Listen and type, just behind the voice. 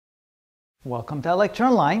Welcome to Lecture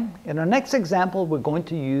Online. In our next example, we're going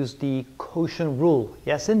to use the quotient rule.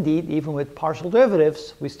 Yes, indeed, even with partial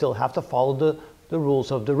derivatives, we still have to follow the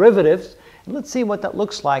rules of derivatives. And let's see what that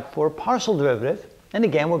looks like for a partial derivative. And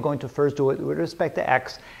again, we're going to first do it with respect to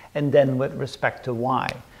x and then with respect to y.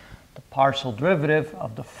 The partial derivative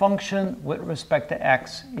of the function with respect to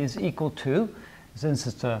x is equal to, since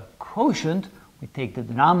it's a quotient, we take the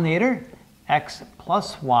denominator, x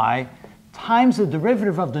plus y, times the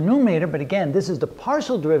derivative of the numerator, but again, this is the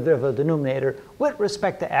partial derivative of the numerator with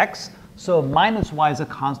respect to x, so minus y is a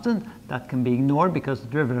constant, that can be ignored because the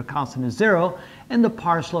derivative constant is 0, and the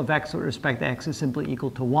partial of x with respect to x is simply equal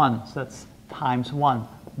to 1, so that's times 1,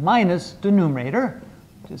 minus the numerator,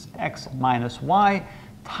 which is x minus y,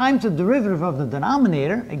 times the derivative of the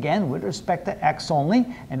denominator, again with respect to x only,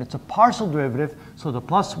 and it's a partial derivative, so the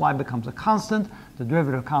plus y becomes a constant, the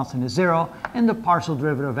derivative constant is 0, and the partial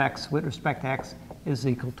derivative of x with respect to x is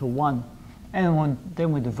equal to 1. And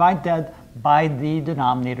then we divide that by the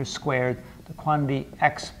denominator squared, the quantity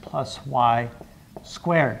x plus y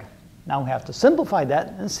squared. Now we have to simplify that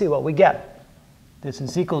and see what we get. This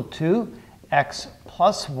is equal to x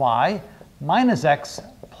plus y minus x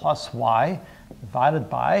plus y divided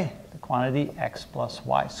by the quantity x plus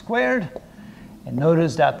y squared. And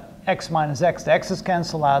notice that x minus x, the x's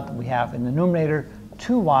cancel out. We have in the numerator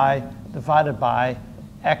 2y divided by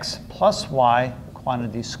x plus y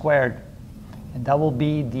quantity squared. And that will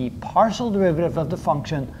be the partial derivative of the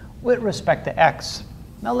function with respect to x.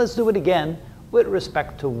 Now let's do it again with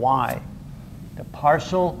respect to y. The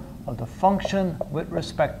partial of the function with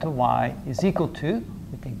respect to y is equal to,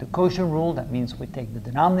 we take the quotient rule, that means we take the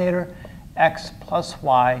denominator, x plus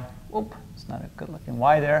y, it's not a good looking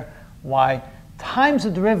y there, y times the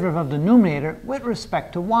derivative of the numerator with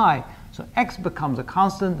respect to y. So x becomes a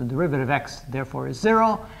constant, the derivative of x therefore is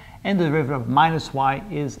 0, and the derivative of minus y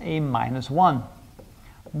is a minus 1.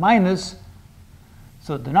 Minus,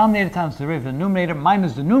 so denominator times the derivative of the numerator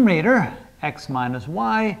minus the numerator, x minus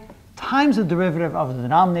y, times the derivative of the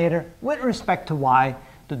denominator with respect to y.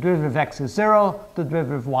 The derivative of x is 0, the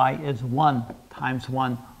derivative of y is 1 times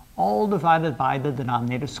 1, all divided by the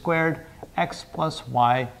denominator squared, x plus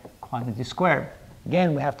y quantity squared.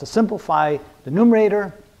 Again, we have to simplify the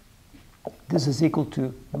numerator. This is equal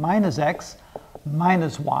to minus x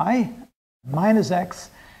minus y minus x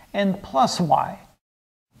and plus y,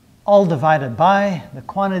 all divided by the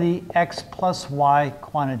quantity x plus y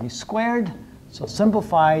quantity squared. So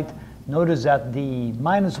simplified, notice that the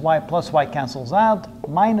minus y plus y cancels out,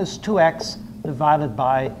 minus 2x divided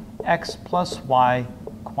by x plus y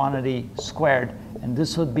quantity squared. And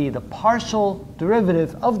this would be the partial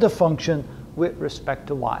derivative of the function with respect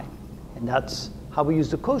to y. And that's how we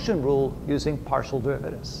use the quotient rule using partial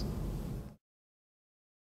derivatives.